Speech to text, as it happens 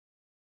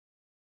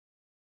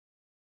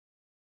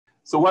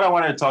So what I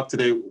wanted to talk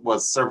today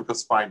was cervical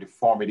spine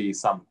deformity,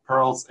 some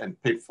pearls and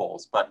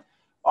pitfalls. But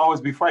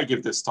always, before I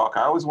give this talk,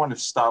 I always want to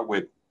start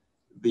with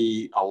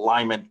the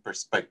alignment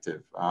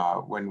perspective.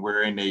 When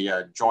we're in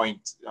a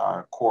joint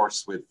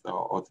course with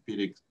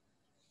orthopedic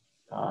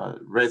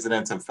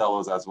residents and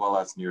fellows, as well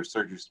as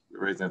neurosurgery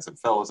residents and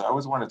fellows, I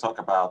always want to talk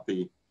about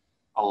the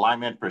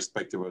alignment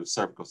perspective of the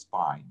cervical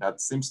spine. That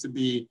seems to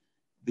be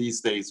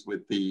these days,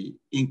 with the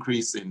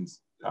increase in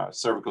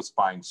cervical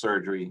spine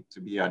surgery,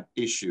 to be an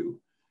issue.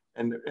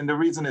 And the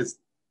reason is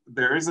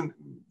there isn't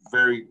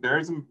very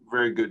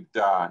good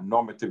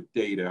normative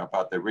data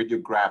about the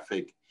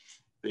radiographic,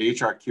 the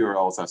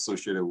HRQLs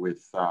associated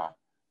with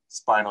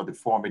spinal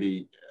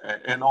deformity,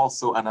 and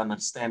also an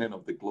understanding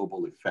of the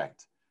global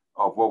effect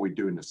of what we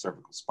do in the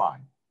cervical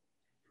spine.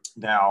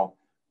 Now,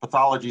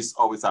 pathologies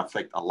always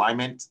affect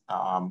alignment,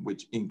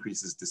 which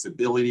increases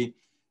disability,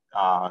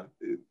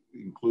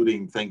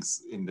 including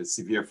things in the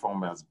severe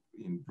form as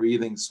in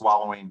breathing,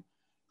 swallowing,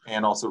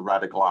 and also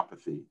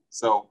radicalopathy.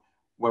 So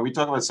when we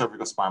talk about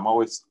cervical spine, I'm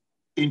always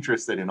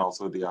interested in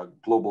also the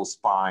global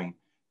spine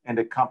and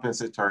the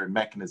compensatory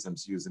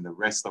mechanisms used in the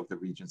rest of the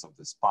regions of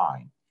the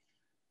spine.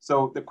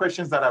 So the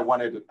questions that I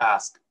wanted to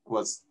ask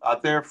was, are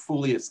there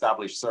fully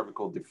established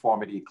cervical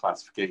deformity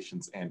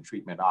classifications and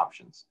treatment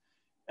options?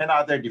 And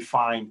are there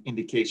defined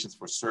indications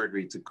for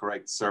surgery to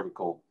correct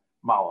cervical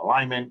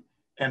malalignment?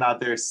 And are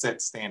there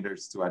set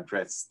standards to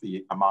address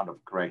the amount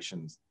of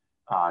corrections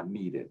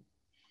needed?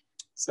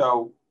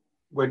 So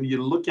when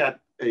you look at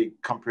a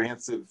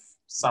comprehensive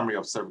summary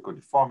of cervical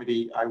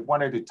deformity, I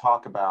wanted to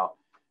talk about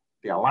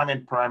the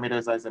alignment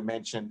parameters, as I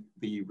mentioned,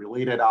 the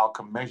related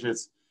outcome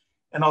measures,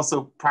 and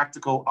also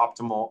practical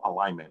optimal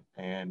alignment,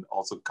 and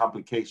also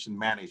complication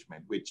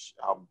management, which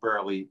I'll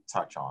barely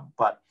touch on.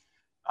 But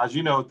as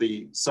you know,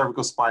 the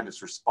cervical spine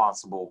is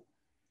responsible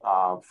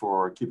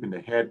for keeping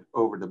the head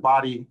over the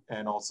body,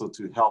 and also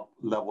to help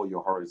level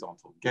your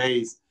horizontal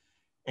gaze.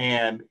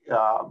 And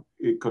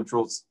it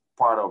controls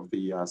part of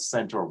the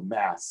center of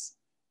mass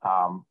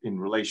in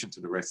relation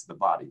to the rest of the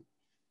body.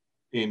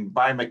 In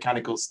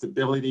biomechanical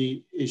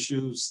stability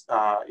issues,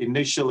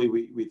 initially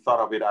we thought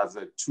of it as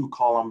a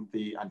two-column,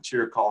 the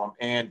anterior column,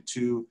 and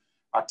two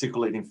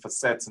articulating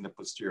facets in the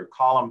posterior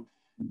column.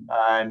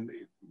 And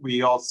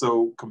we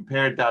also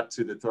compared that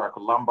to the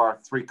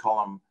thoracolumbar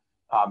three-column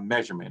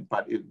measurement,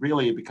 but it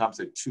really becomes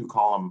a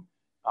two-column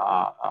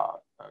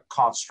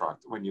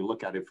construct when you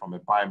look at it from a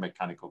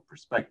biomechanical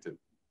perspective.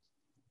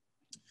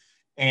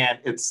 And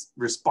it's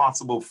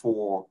responsible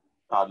for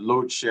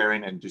load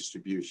sharing and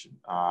distribution.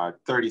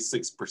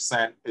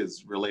 36%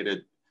 is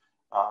related,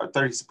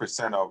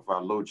 36% of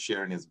load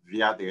sharing is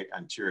via the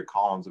anterior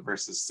columns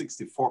versus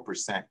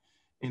 64%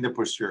 in the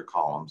posterior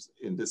columns.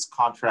 In this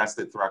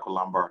contrasted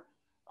thoracolumbar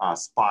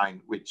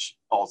spine, which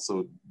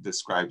also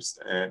describes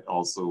and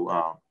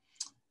also,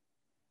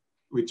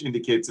 which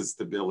indicates its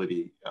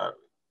stability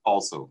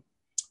also.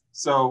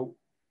 So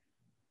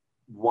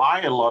why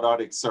a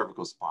lordotic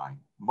cervical spine?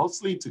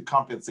 Mostly to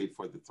compensate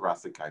for the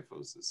thoracic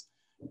kyphosis,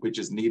 which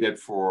is needed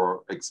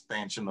for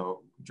expansion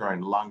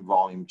during lung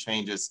volume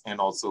changes, and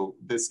also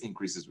this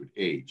increases with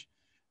age.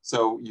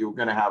 So you're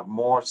gonna have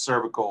more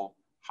cervical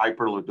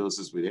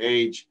hyperlordosis with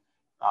age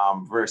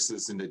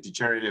versus in the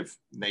degenerative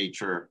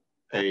nature,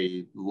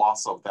 a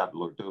loss of that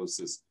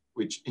lordosis,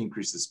 which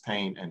increases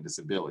pain and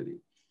disability.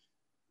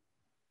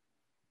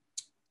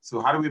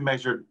 So how do we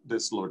measure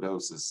this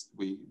lordosis?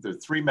 The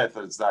three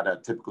methods that are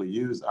typically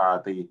used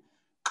are the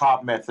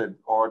Cobb method,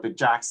 or the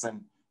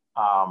Jackson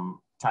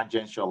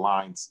tangential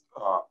lines,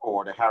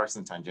 or the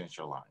Harrison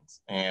tangential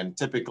lines. And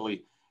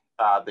typically,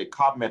 the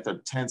Cobb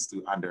method tends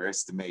to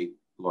underestimate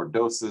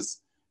lordosis,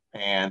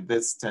 and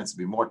this tends to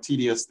be more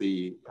tedious,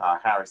 the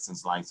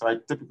Harrison's line. So I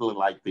typically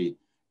like the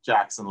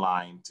Jackson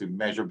line to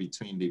measure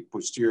between the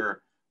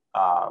posterior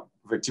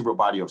vertebral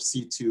body of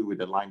C2 with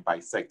the line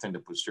bisecting the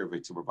posterior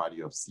vertebral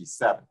body of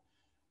C7.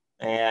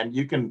 And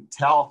you can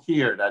tell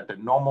here that the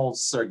normal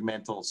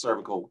segmental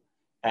cervical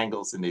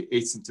angles in the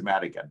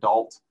asymptomatic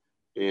adult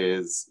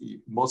is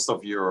most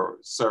of your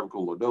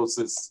cervical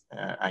lordosis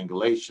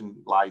angulation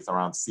lies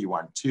around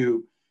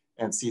C1-2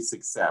 and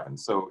C6-7.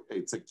 So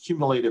it's a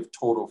cumulative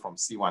total from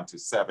C1 to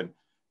 7,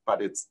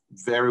 but it's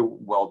very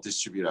well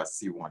distributed at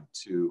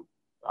C1-2.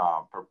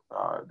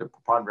 The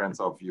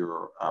preponderance of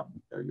your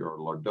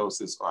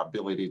lordosis or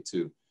ability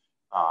to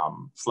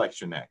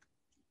flex your neck.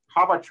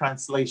 How about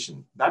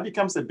translation? That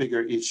becomes a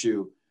bigger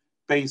issue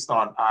based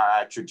on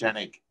our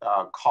iatrogenic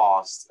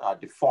cost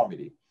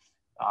deformity.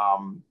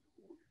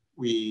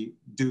 We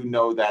do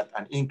know that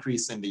an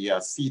increase in the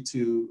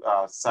C2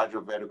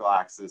 sagittal vertical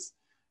axis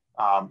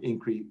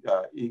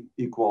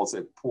equals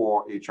a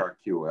poor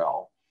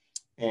HRQL.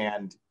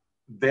 And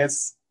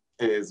this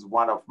is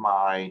one of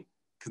my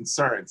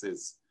concerns,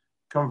 is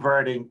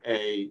converting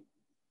a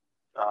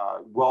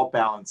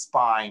well-balanced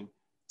spine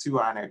to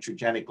an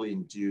iatrogenically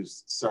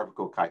induced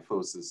cervical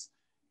kyphosis.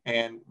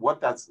 And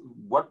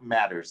what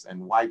matters, and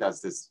why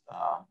does this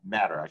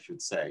matter, I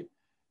should say?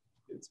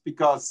 It's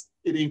because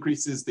it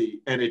increases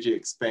the energy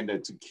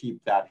expended to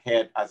keep that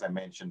head, as I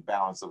mentioned,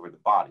 balanced over the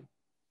body.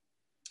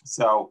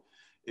 So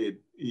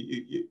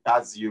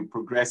as you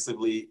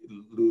progressively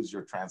lose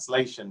your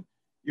translation,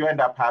 you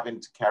end up having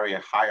to carry a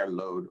higher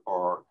load,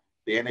 or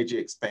the energy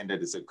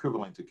expended is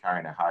equivalent to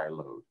carrying a higher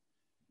load.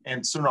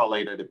 And sooner or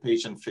later, the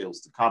patient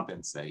fails to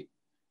compensate.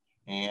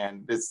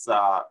 And this,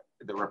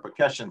 the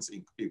repercussions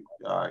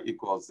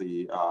equals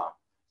the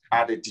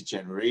added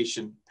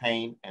degeneration,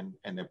 pain,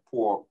 and a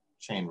poor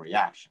chain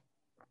reaction.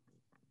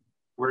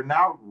 We're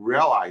now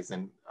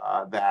realizing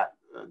that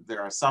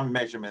there are some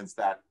measurements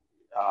that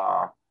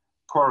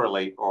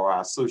correlate or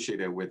are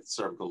associated with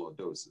cervical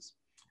lordosis,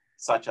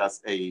 such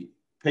as a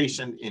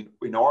patient,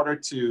 in order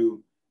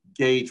to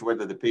gauge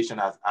whether the patient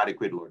has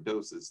adequate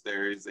lordosis,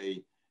 there is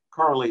a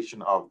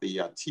correlation of the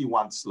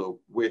T1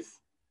 slope with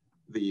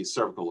the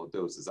cervical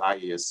lordosis,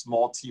 i.e. a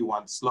small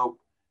T1 slope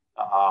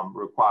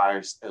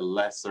requires a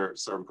lesser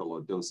cervical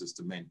lordosis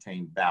to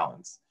maintain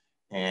balance.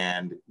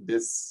 And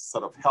this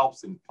sort of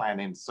helps in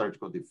planning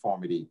surgical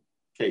deformity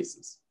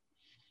cases.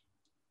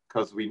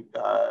 Because we,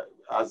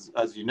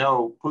 as you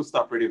know,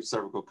 postoperative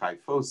cervical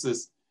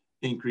kyphosis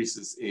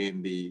increases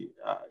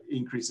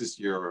increases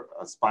your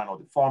spinal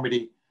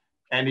deformity,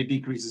 and it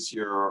decreases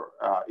your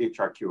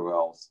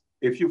HRQLs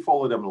if you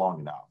follow them long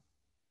enough.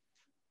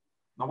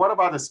 Now, what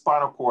about the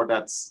spinal cord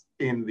that's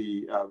in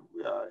the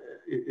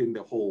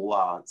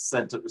whole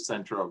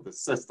center of the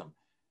system?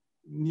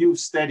 New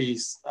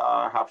studies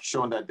have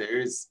shown that there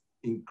is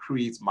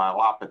increased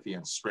myelopathy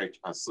and stretch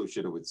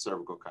associated with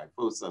cervical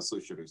kyphosis,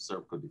 associated with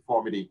cervical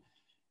deformity.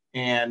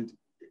 And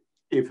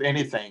if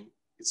anything,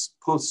 it's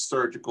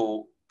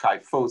post-surgical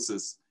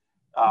kyphosis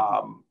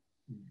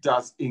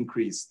does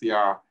increase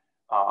their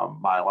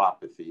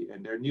myelopathy.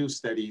 And there are new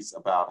studies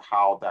about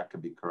how that can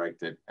be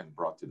corrected and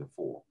brought to the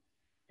fore.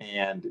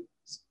 And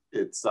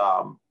it's,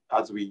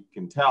 as we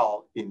can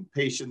tell, in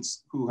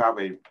patients who have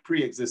a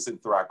pre-existing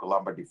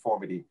thoracolumbar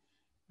deformity,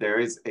 there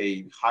is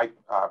a high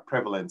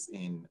prevalence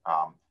in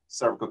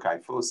cervical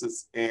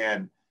kyphosis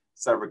and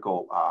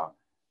cervical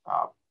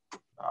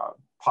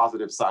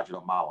positive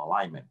sagittal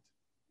malalignment.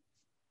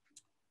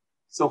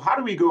 So how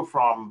do we go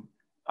from,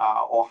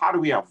 or how do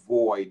we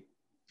avoid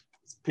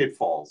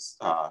pitfalls,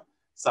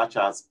 such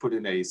as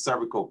putting a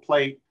cervical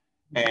plate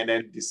and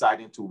then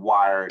deciding to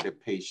wire the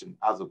patient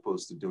as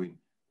opposed to doing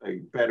a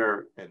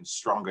better and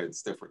stronger and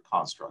stiffer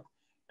construct?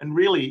 And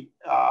really,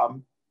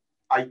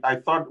 I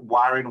thought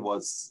wiring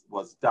was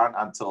done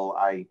until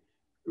I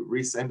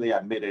recently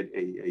admitted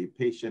a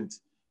patient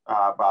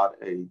about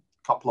a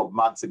couple of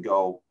months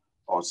ago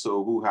or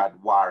so who had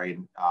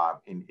wiring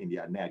in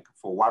their neck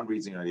for one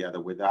reason or the other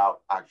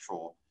without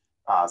actual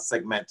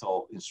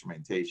segmental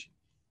instrumentation.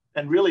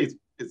 And really,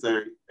 it's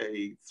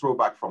a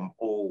throwback from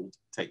old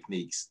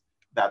techniques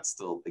that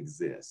still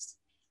exist.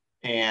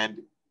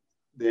 And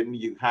then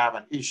you have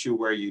an issue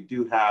where you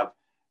do have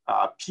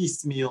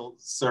piecemeal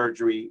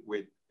surgery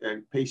with a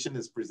patient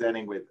is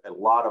presenting with a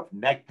lot of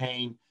neck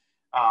pain.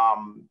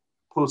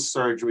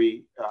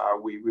 Post-surgery,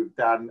 we've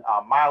done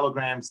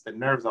myelograms, the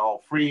nerves are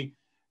all free.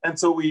 And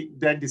so we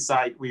then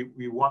decide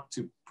we want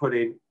to put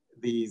in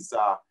these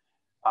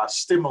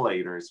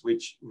stimulators,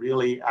 which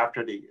really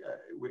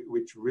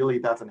which really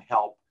doesn't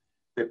help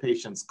the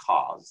patient's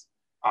cause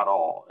at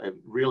all.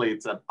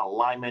 It's an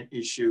alignment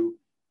issue.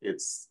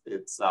 It's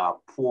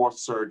poor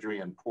surgery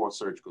and poor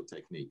surgical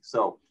technique.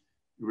 So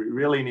we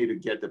really need to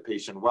get the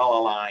patient well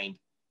aligned,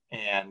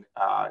 and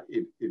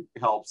it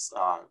helps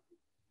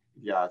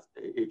their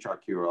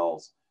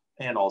HRQLs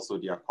and also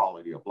their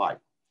quality of life.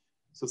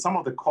 So some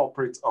of the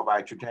culprits of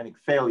iatrogenic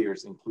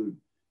failures include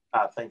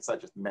things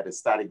such as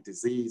metastatic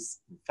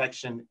disease,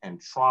 infection,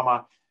 and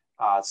trauma.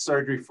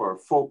 Surgery for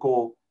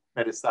focal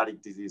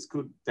metastatic disease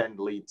could then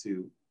lead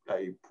to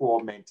a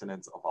poor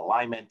maintenance of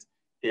alignment,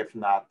 if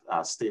not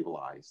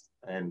stabilized.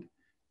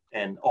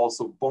 And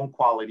also bone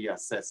quality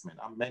assessment.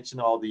 I'm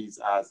mentioning all these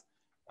as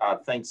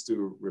things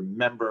to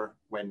remember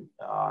when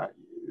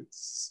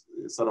it's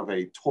sort of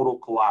a total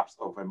collapse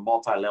of a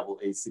multi-level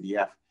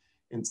ACDF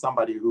in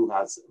somebody who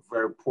has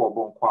very poor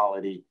bone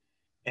quality.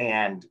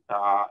 And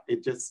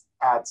it just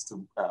adds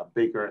to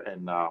bigger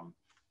and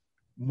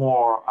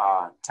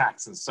more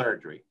taxing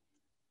surgery.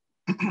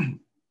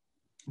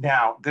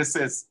 Now, this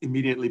is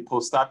immediately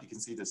post-op. You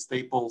can see the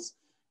staples.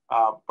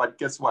 But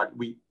guess what?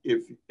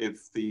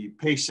 If the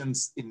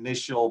patient's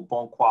initial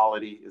bone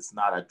quality is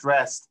not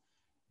addressed,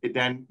 it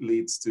then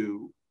leads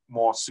to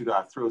more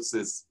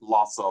pseudoarthrosis,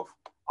 loss of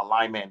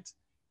alignment.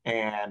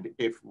 And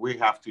if we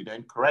have to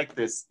then correct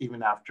this,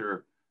 even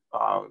after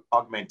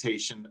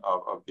augmentation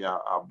of their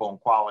bone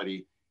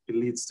quality, it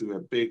leads to a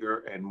bigger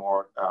and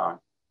more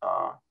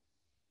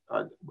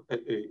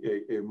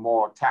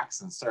more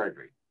taxing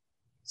surgery.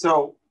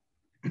 So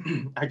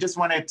I just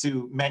wanted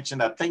to mention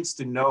that things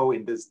to know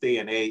in this day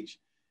and age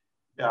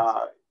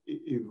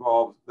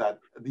involve that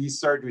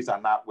these surgeries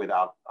are not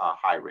without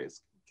high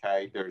risk,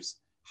 okay? There's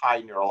high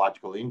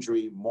neurological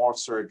injury, more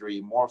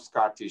surgery, more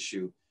scar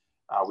tissue.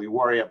 We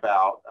worry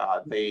about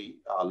they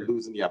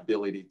losing the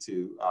ability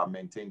to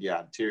maintain the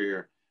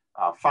anterior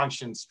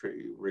functions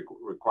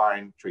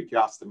requiring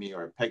tracheostomy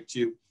or a PEG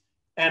tube.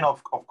 and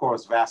of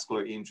course,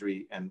 vascular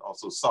injury and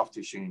also soft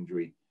tissue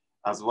injury,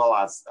 as well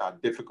as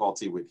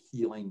difficulty with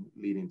healing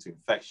leading to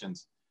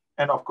infections.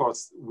 And of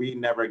course, we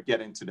never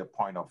get into the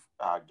point of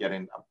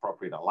getting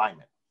appropriate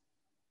alignment.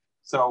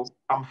 So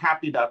I'm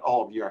happy that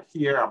all of you are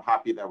here. I'm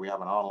happy that we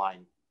have an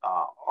online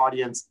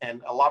audience,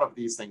 and a lot of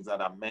these things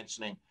that I'm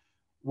mentioning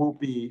will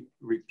be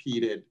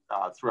repeated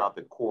throughout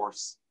the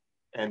course,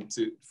 and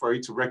for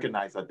you to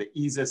recognize that the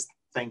easiest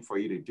thing for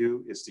you to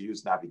do is to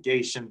use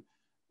navigation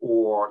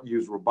or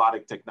use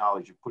robotic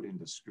technology, put in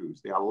the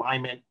screws. The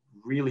alignment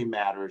really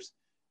matters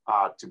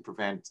to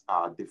prevent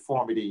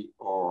deformity,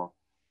 or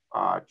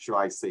should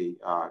I say,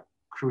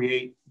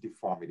 create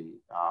deformity.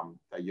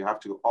 That you have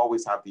to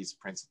always have these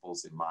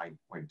principles in mind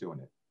when doing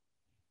it.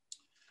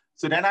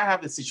 So then I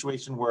have a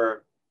situation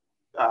where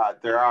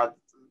there are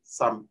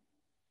some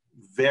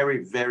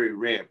very, very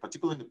rare,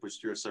 particularly in the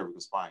posterior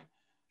cervical spine,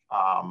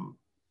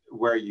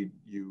 where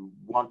you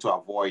want to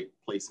avoid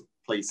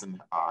placing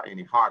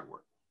any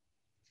hardware.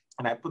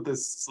 And I put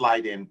this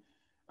slide in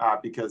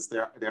because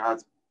there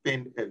has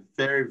been a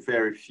very,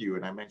 very few,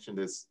 and I mentioned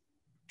this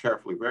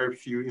carefully, very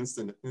few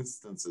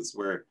instances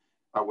where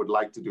I would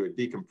like to do a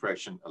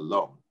decompression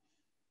alone.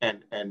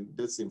 And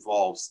this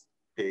involves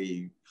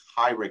a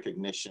high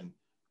recognition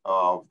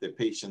of the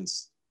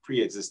patient's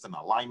pre-existing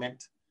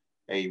alignment,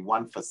 a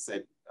one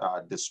facet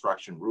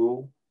destruction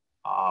rule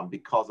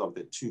because of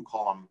the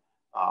two-column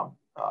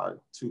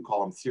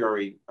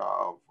theory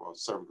of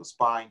cervical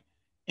spine.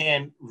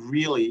 And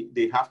really,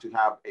 they have to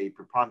have a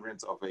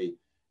preponderance of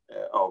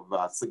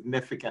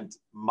significant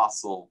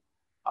muscle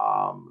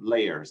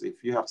layers.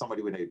 If you have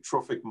somebody with a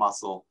trophic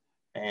muscle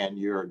and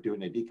you're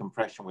doing a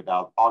decompression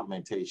without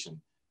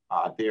augmentation,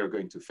 they are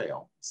going to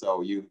fail.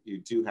 So you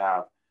do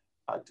have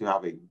to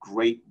have a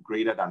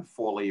greater than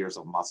 4 layers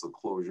of muscle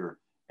closure.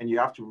 And you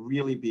have to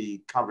really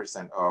be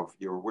cognizant of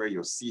where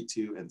your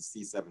C2 and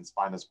C7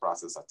 spinous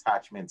process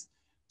attachments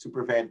to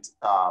prevent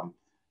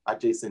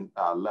adjacent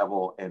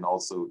level and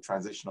also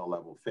transitional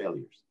level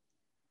failures.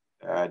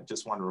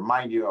 Just want to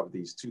remind you of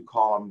these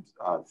two-column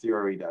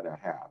theory that I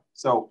have.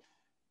 So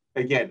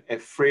again, a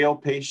frail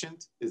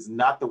patient is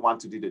not the one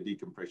to do the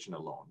decompression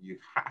alone. You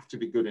have to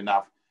be good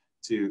enough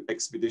to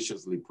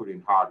expeditiously put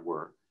in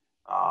hardware.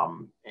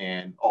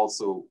 And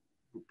also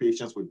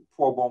patients with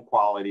poor bone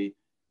quality,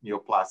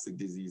 neoplastic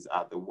disease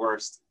are the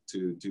worst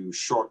to do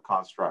short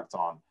construct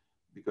on,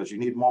 because you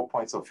need more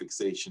points of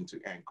fixation to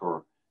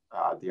anchor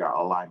their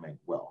alignment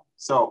well.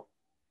 So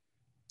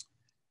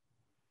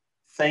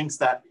things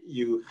that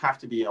you have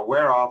to be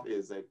aware of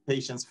is a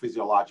patient's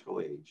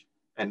physiological age,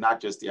 and not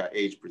just their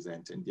age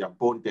presenting, their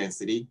bone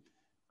density.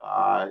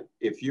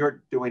 If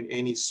you're doing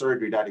any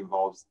surgery that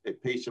involves a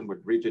patient with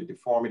rigid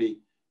deformity,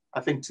 I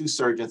think 2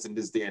 surgeons in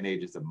this day and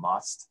age is a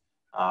must.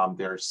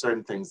 There are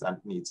certain things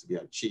that need to be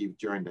achieved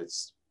during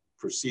this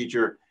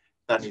procedure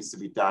that needs to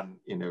be done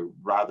in a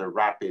rather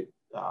rapid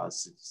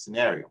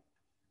scenario.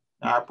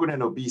 Now, I put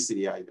in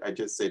obesity. I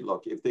just say,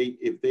 look, if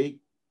they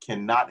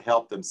cannot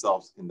help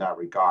themselves in that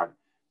regard,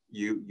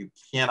 you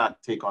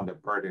cannot take on the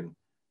burden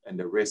and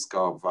the risk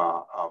of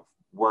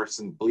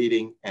worsened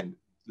bleeding and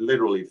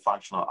literally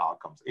functional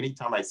outcomes.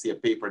 Anytime I see a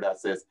paper that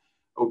says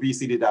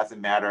obesity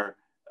doesn't matter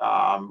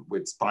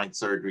with spine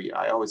surgery,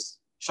 I always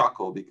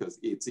chuckle, because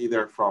it's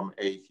either from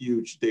a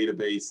huge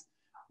database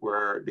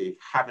where they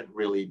haven't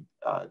really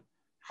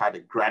had a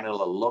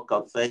granular look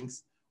of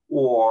things,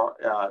 or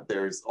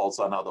there's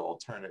also another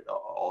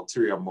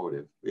ulterior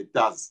motive. It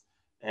does,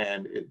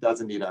 and it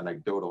doesn't need an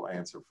anecdotal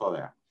answer for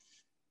that.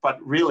 But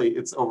really,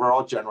 it's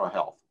overall general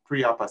health.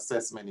 Pre-op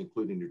assessment,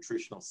 including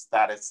nutritional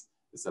status,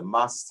 is a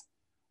must.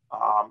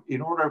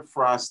 In order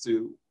for us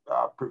to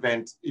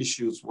prevent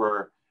issues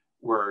where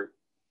we're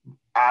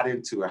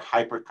added to a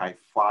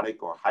hyperkyphotic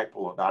or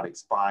hypolordotic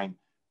spine,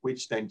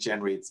 which then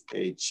generates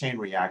a chain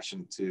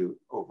reaction to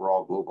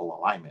overall global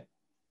alignment.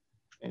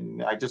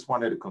 And I just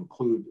wanted to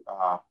conclude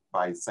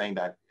by saying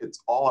that it's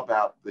all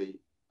about the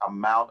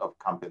amount of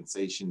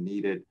compensation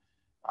needed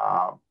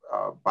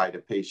by the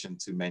patient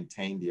to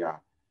maintain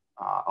their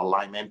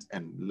alignment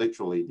and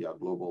literally their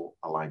global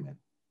alignment.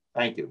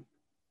 Thank you.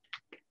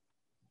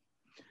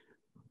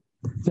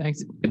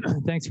 Thanks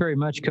very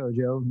much,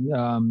 Kojo.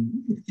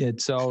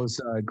 It's always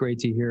great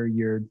to hear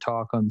your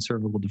talk on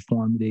cervical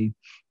deformity.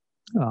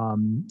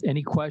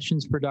 Any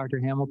questions for Dr.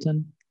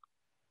 Hamilton?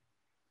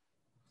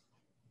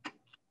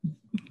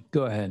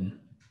 Go ahead.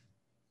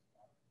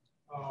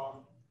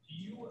 Do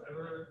you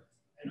ever,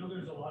 I know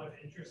there's a lot of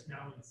interest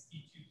now in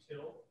C2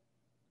 tilt,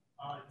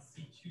 and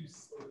C2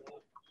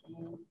 swivel.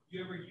 Do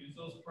you ever use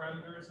those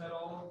parameters at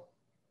all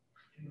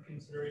in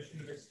consideration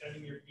of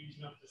extending your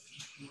fusion up to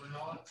C2 or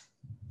not?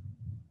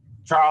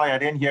 Charlie, I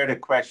didn't hear the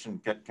question.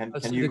 Can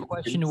you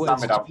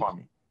sum it up for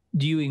me?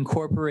 Do you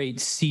incorporate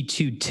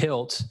C2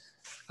 tilt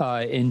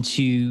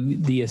into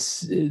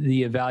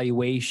the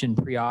evaluation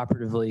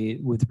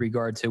preoperatively with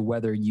regard to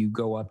whether you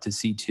go up to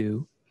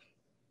C2?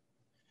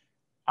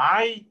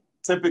 I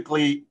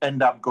typically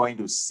end up going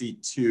to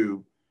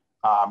C2,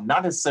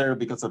 not necessarily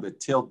because of the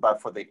tilt, but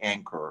for the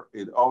anchor.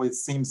 It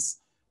always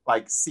seems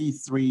like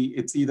C3,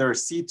 it's either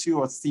C2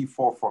 or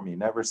C4 for me,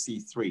 never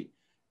C3.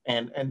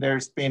 And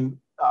there's been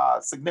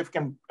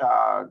significant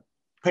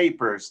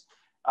papers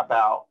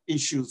about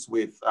issues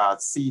with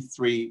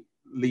C3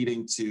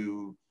 leading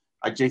to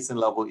adjacent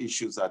level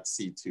issues at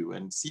C2.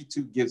 And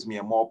C2 gives me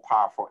a more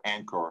powerful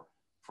anchor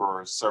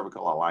for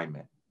cervical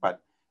alignment.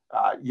 But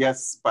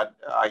yes, but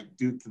I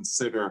do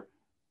consider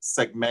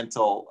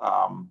segmental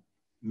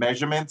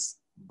measurements,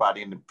 but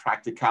in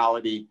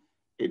practicality,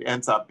 it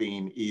ends up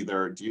being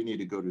either, do you need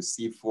to go to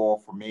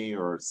C4 for me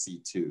or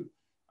C2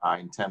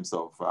 in terms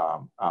of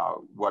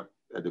what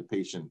the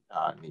patient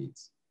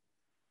needs.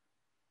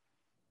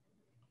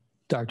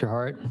 Dr.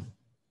 Hart.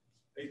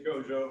 Hey,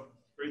 Kojo.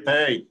 Great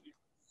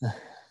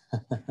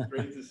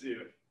to see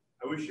you.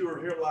 I wish you were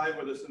here live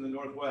with us in the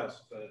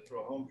Northwest for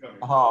a homecoming.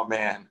 Oh,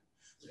 man.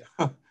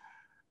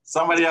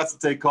 Somebody has to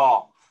take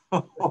call.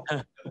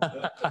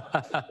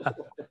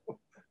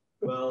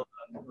 Well,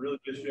 really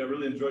miss you. I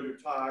really enjoyed your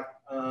talk.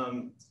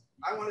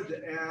 I wanted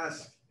to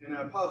ask, and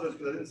I apologize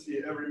because I didn't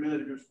see every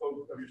minute of your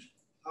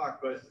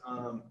talk, but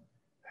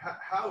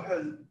how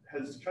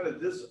has kind of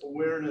this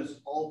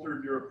awareness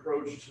altered your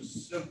approach to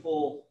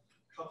simple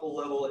couple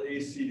level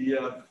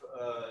ACDF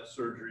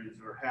surgeries,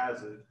 or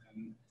has it?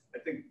 And I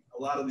think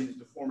a lot of these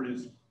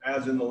deformities,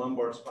 as in the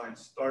lumbar spine,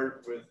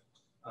 start with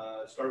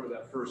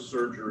that first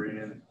surgery.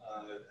 And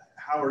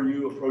how are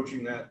you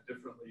approaching that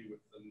differently with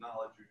the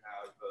knowledge you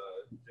have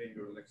gained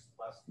over the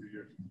last 3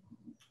 years?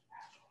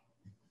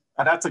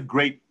 And that's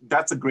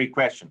a great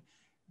question.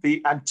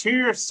 The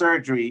anterior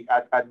surgery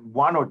at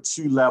 1 or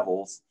 2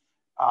 levels,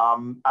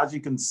 as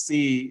you can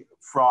see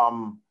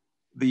from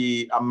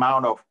the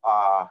amount of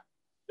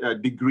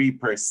degree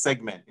per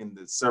segment in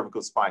the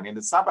cervical spine. In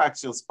the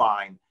subaxial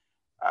spine,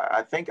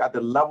 I think at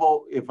the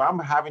level, if I'm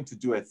having to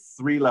do a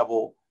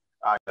 3-level,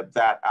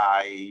 that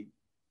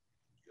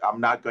I'm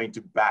not going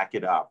to back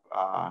it up.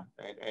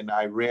 And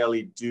I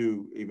rarely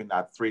do even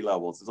at 3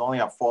 levels. It's only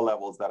at 4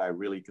 levels that I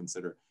really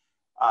consider.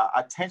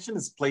 Attention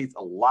is placed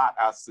a lot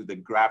as to the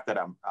graft that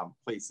I'm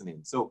placing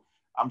in. So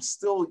I'm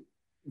still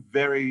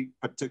very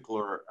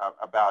particular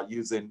about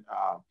using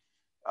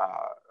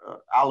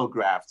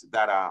allografts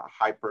that are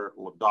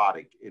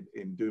hyperlordotic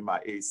in doing my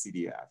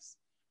ACDFs.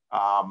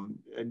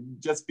 And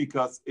just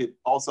because it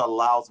also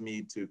allows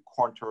me to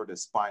contour the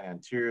spine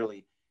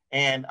anteriorly,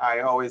 and I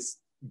always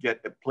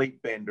get a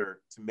plate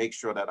bender to make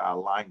sure that I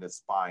align the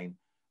spine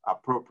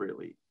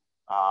appropriately.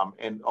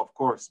 And of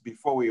course,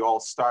 before we all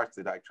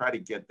started, I try to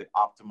get the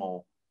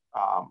optimal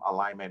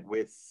alignment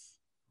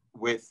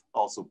with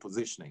also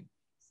positioning,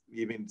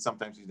 even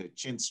sometimes using a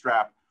chin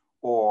strap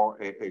or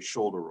a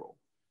shoulder roll.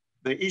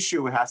 The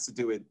issue has to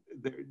do with,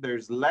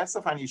 there's less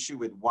of an issue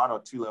with 1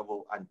 or 2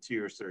 level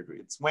anterior surgery.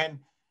 It's when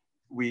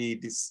we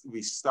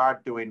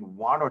start doing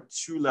 1 or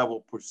 2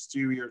 level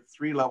posterior,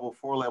 3 level,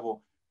 4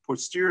 level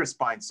posterior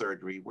spine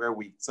surgery, where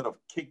we sort of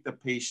kick the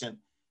patient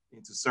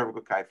into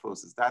cervical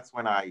kyphosis. That's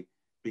when I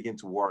begin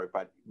to worry.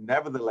 But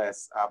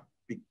nevertheless, I've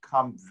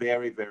become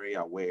very, very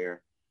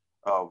aware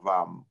of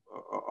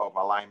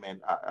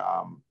alignment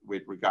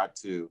with regard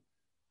to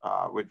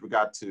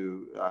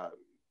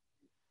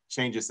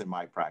changes in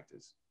my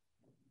practice.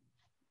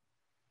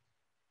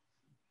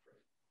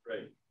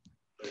 Great.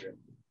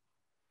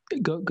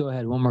 Go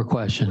ahead. One more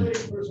question.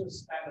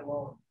 Versus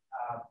standalone,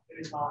 it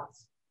is not.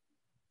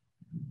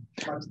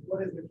 But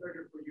what is the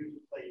trigger for you to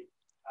play?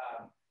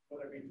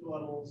 Whether it be 2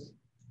 levels,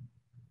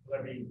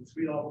 whether it be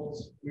 3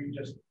 levels, we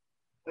just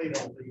played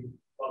all 3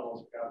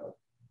 levels together.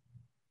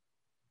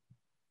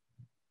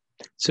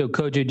 So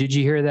Kojo, did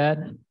you hear that?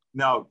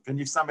 No, can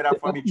you sum it up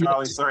for me,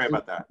 Charlie? Sorry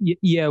about that.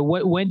 Yeah,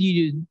 when do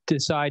you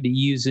decide to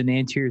use an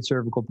anterior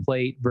cervical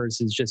plate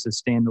versus just a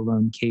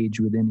standalone cage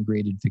with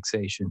integrated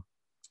fixation?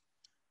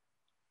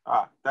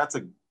 That's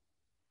a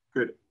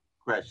good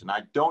question.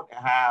 I don't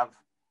have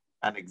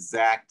an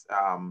exact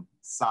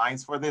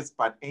science for this,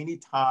 but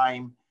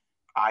anytime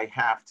I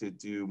have to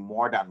do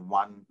more than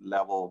 1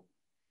 level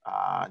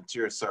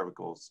anterior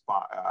cervical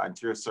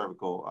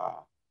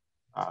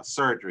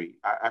surgery,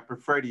 I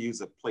prefer to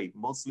use a plate,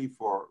 mostly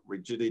for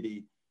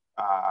rigidity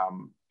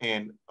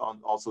and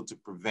also to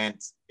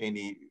prevent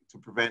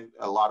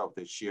a lot of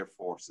the shear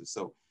forces.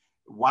 So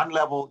 1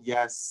 level,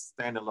 yes,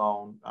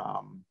 standalone,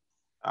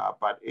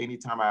 but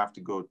anytime I have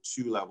to go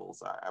 2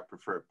 levels, I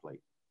prefer a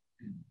plate.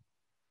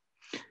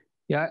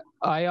 Yeah,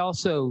 I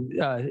also,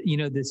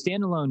 the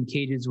standalone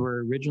cages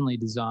were originally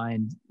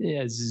designed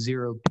as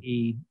zero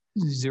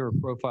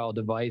profile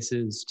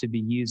devices to be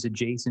used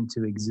adjacent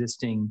to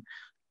existing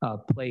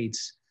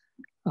plates.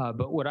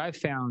 But what I've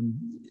found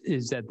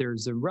is that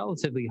there's a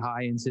relatively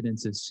high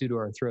incidence of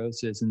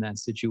pseudoarthrosis in that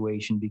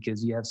situation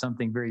because you have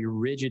something very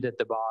rigid at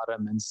the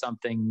bottom and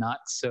something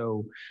not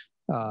so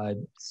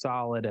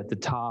solid at the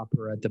top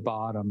or at the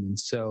bottom. And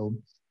so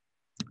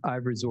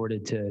I've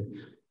resorted to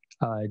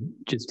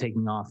just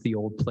taking off the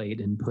old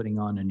plate and putting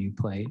on a new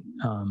plate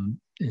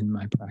in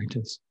my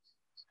practice.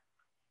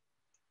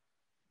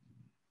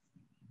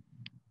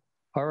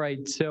 All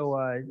right,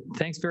 so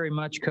thanks very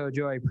much,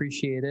 Kojo. I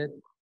appreciate it.